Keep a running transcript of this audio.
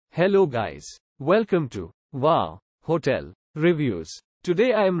Hello guys. Welcome to Wow Hotel Reviews.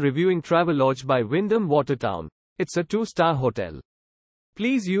 Today I am reviewing Travelodge by Wyndham Watertown. It's a 2-star hotel.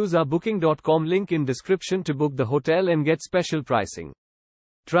 Please use our booking.com link in description to book the hotel and get special pricing.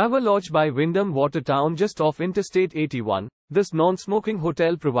 Travelodge by Wyndham Watertown just off Interstate 81. This non-smoking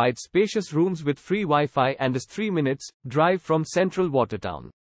hotel provides spacious rooms with free Wi-Fi and is 3 minutes drive from central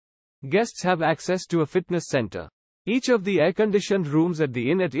Watertown. Guests have access to a fitness center. Each of the air-conditioned rooms at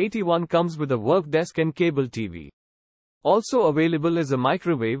the inn at 81 comes with a work desk and cable TV. Also available is a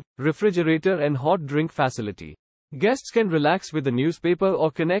microwave, refrigerator and hot drink facility. Guests can relax with a newspaper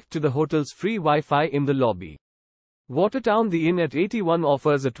or connect to the hotel's free Wi-Fi in the lobby. Watertown The Inn at 81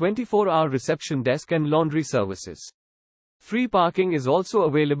 offers a 24-hour reception desk and laundry services. Free parking is also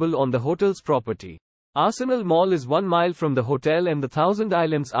available on the hotel's property. Arsenal Mall is 1 mile from the hotel and the Thousand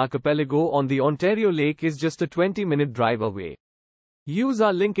Islands Archipelago on the Ontario Lake is just a 20-minute drive away. Use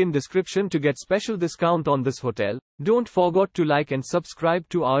our link in description to get special discount on this hotel. Don't forget to like and subscribe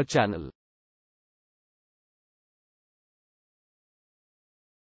to our channel.